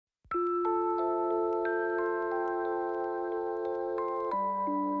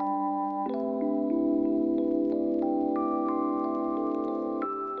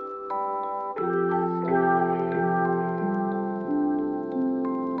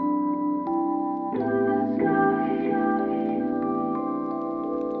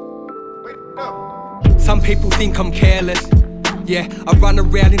Some people think I'm careless. Yeah, I run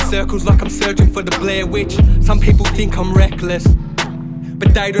around in circles like I'm searching for the Blair Witch. Some people think I'm reckless,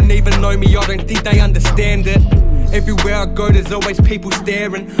 but they don't even know me, I don't think they understand it. Everywhere I go there's always people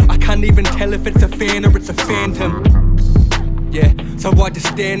staring. I can't even tell if it's a fan or it's a phantom. Yeah, so I just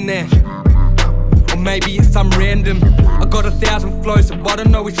stand there, or maybe it's some random. I got 1,000 flows, so I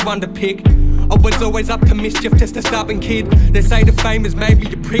don't know which one to pick. I was always up to mischief, just a stubborn kid. They say the fame is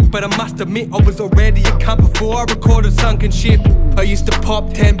maybe a prick, but I must admit I was already a cunt before I recorded Sunken Ship. I used to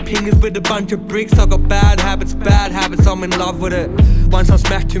pop 10 pingers with a bunch of bricks. I got bad habits, I'm in love with it. Once I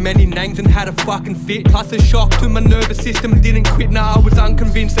smashed too many names and had a fucking fit. Plus a shock to my nervous system, didn't quit. Now I was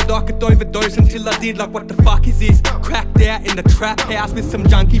unconvinced that I could overdose until I did. Like what the fuck is this? Cracked out in the trap house with some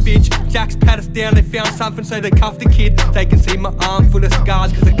junkie bitch. Jacks pat us down, they found something so they cuffed the kid. They can see my arm full of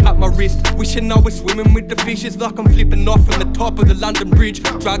scars cause I cut my wrist. Wishing I was swimming with the fishes like I'm flipping off from the top of the London Bridge.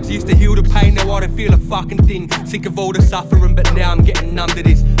 Drugs used to heal the pain, now I don't feel a fucking thing. Sick of all the suffering, but now I'm getting numb to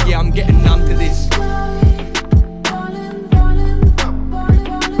this. Yeah, I'm getting numb to this. Yeah,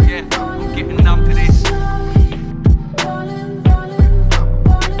 I'm getting numb to this.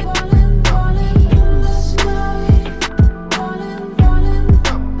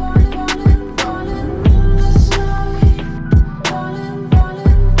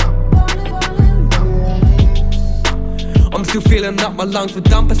 I'm still filling up my lungs with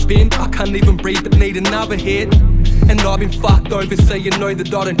dumper spin. I can't even breathe but need another hit. And I've been fucked over, so you know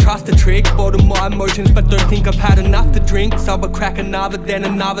that I don't trust a trick. Bottle my emotions but don't think I've had enough to drink. So I crack another, then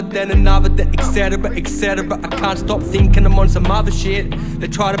another, then another, then etc, etc. I can't stop thinking I'm on some other shit. They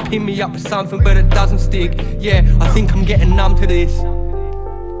try to pin me up with something but it doesn't stick. Yeah, I think I'm getting numb to this.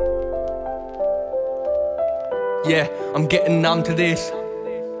 Yeah, I'm getting numb to this.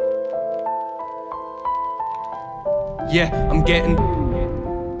 Yeah, I'm getting...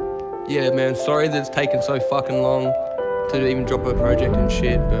 Yeah, man, sorry that it's taken so fucking long to even drop a project and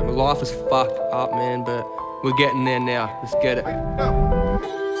shit, but my life is fucked up, man, but we're getting there now. Let's get it.